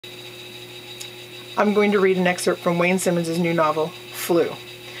I'm going to read an excerpt from Wayne Simmons' new novel, Flu.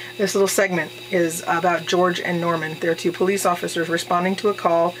 This little segment is about George and Norman. They're two police officers responding to a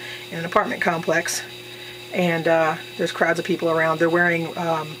call in an apartment complex, and there's crowds of people around. They're wearing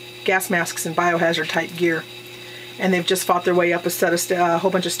gas masks and biohazard type gear, and they've just fought their way up a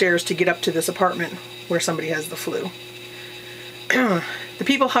whole bunch of stairs to get up to this apartment where somebody has the flu. The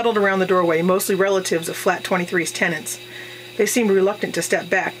people huddled around the doorway, mostly relatives of Flat 23's tenants. They seemed reluctant to step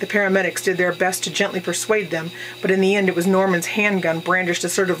back. The paramedics did their best to gently persuade them, but in the end it was Norman's handgun brandished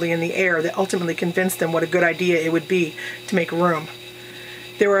assertively in the air that ultimately convinced them what a good idea it would be to make room.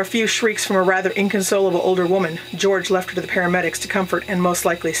 There were a few shrieks from a rather inconsolable older woman. George left her to the paramedics to comfort and most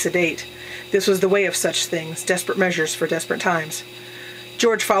likely sedate. This was the way of such things, desperate measures for desperate times.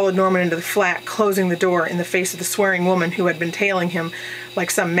 George followed Norman into the flat, closing the door in the face of the swearing woman who had been tailing him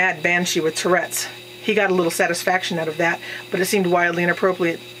like some mad banshee with Tourette's. He got a little satisfaction out of that, but it seemed wildly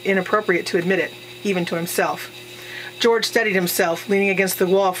inappropriate to admit it, even to himself. George steadied himself, leaning against the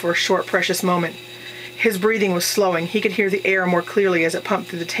wall for a short, precious moment. His breathing was slowing. He could hear the air more clearly as it pumped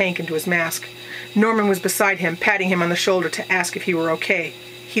through the tank into his mask. Norman was beside him, patting him on the shoulder to ask if he were okay.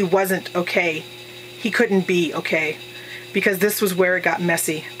 He wasn't okay. He couldn't be okay. Because this was where it got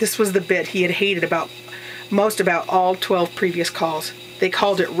messy. This was the bit he had hated most about all 12 previous calls. They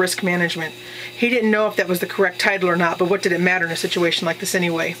called it risk management. He didn't know if that was the correct title or not, but what did it matter in a situation like this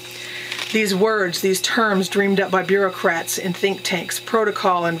anyway? These words, these terms dreamed up by bureaucrats in think tanks,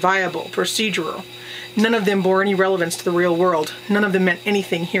 protocol and viable, procedural. None of them bore any relevance to the real world. None of them meant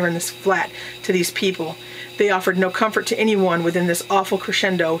anything here in this flat to these people. They offered no comfort to anyone within this awful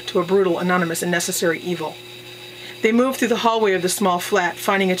crescendo to a brutal, anonymous, and necessary evil. They moved through the hallway of the small flat,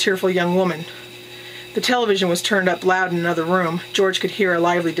 finding a tearful young woman. The television was turned up loud in another room. George could hear a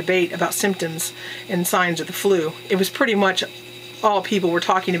lively debate about symptoms and signs of the flu. It was pretty much all people were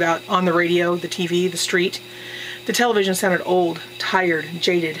talking about on the radio, the TV, the street. The television sounded old, tired,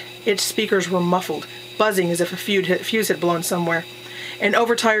 jaded. Its speakers were muffled, buzzing as if a fuse had blown somewhere. An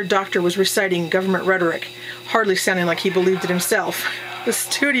overtired doctor was reciting government rhetoric, hardly sounding like he believed it himself. The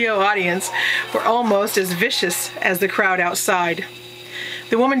studio audience were almost as vicious as the crowd outside.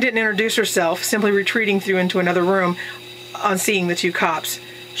 The woman didn't introduce herself, simply retreating through into another room on seeing the two cops.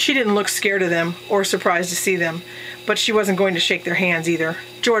 She didn't look scared of them or surprised to see them, but she wasn't going to shake their hands either.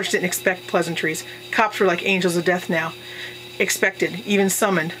 George didn't expect pleasantries. Cops were like angels of death now. Expected, even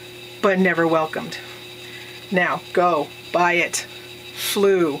summoned, but never welcomed. Now, go, buy it.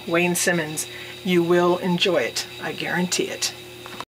 Flu, Wayne Simmons. You will enjoy it. I guarantee it.